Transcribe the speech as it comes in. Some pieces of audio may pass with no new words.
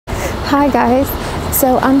Hi guys,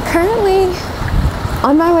 so I'm currently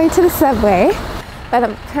on my way to the subway, but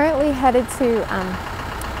I'm currently headed to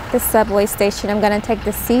the subway station. I'm going to take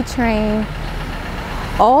the C train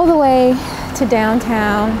all the way to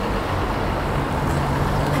downtown,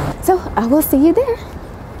 so I will see you there.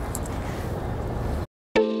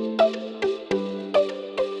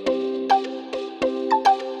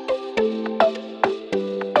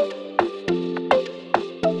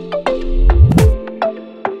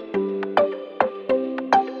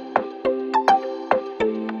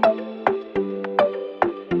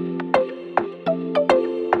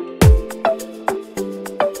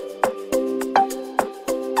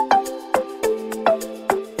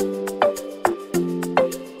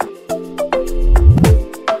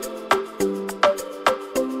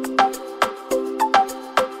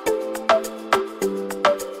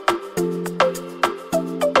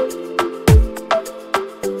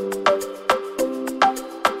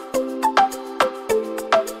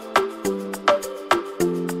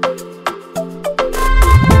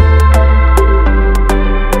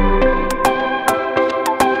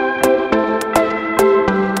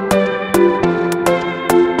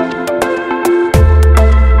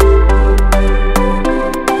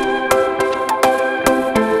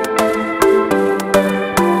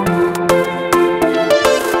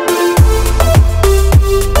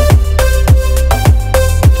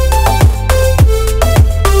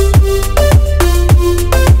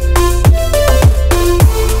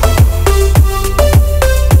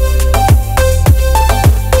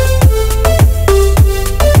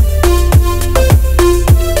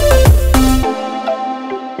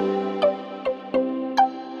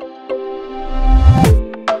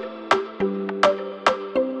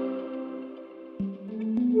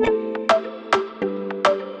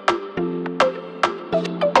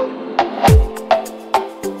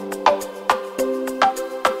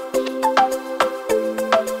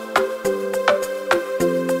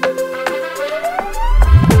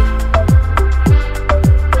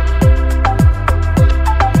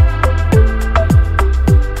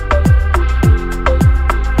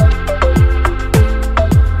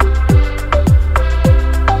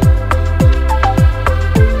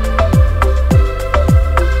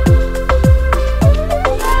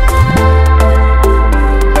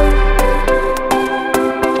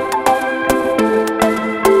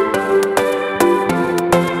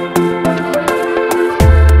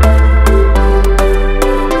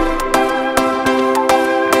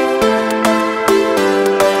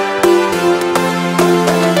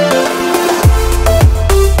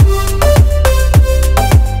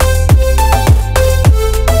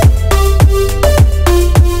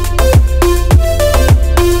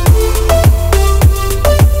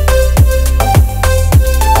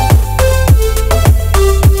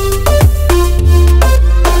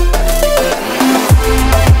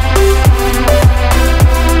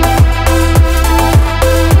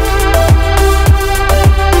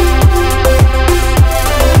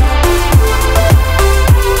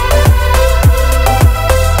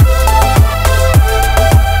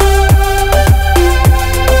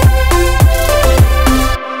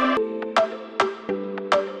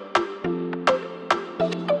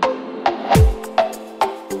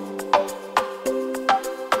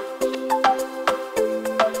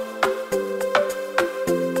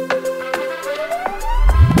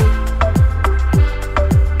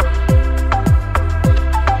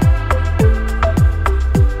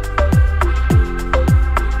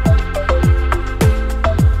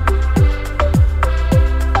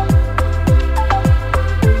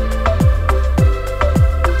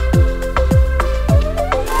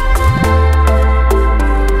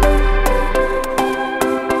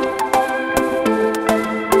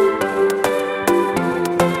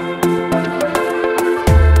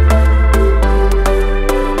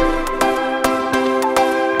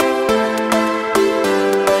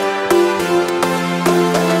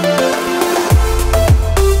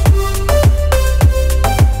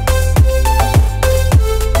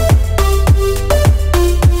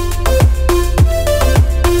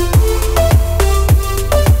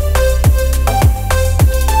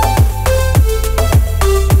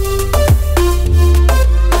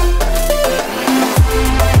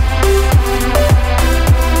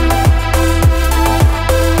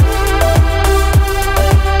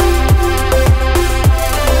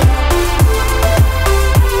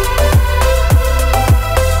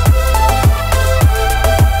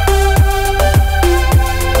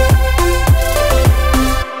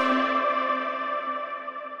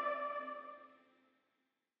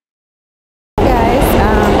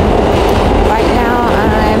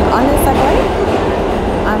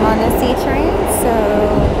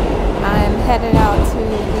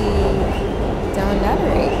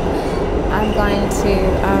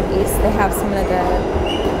 place. They have some of the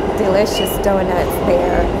delicious donuts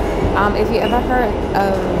there. If you ever heard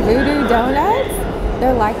of Voodoo Donuts,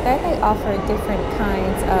 they're like that. They offer different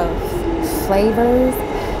kinds of flavors.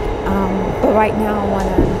 But right now I want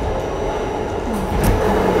to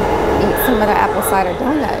eat some of the apple cider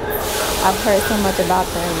donuts. I've heard so much about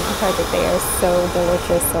them. I've heard that they are so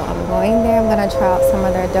delicious. So I'm going there. I'm going to try out some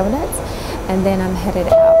of their donuts. And then I'm headed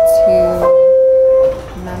out to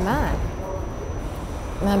my man.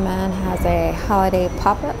 My man has a holiday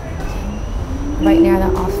pop-up. Right now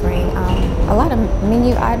they're offering a lot of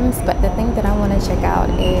menu items, but the thing that I want to check out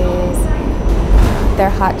is their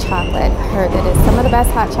hot chocolate. I heard that it's some of the best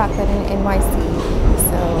hot chocolate in NYC.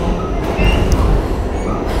 So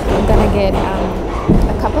I'm gonna get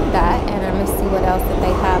a cup of that, and I'm gonna see what else that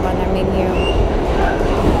they have on their menu.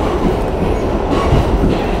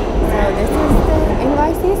 So this is the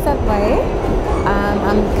NYC Subway.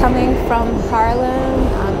 I'm coming from Harlem.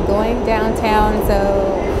 I'm going downtown, so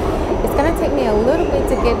it's gonna take me a little bit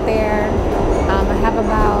to get there. I have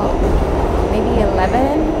about maybe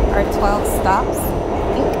 11 or 12 stops.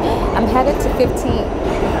 I'm headed to 15th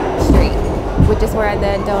Street, which is where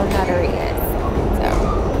the donuttery is. So,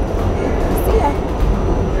 see ya.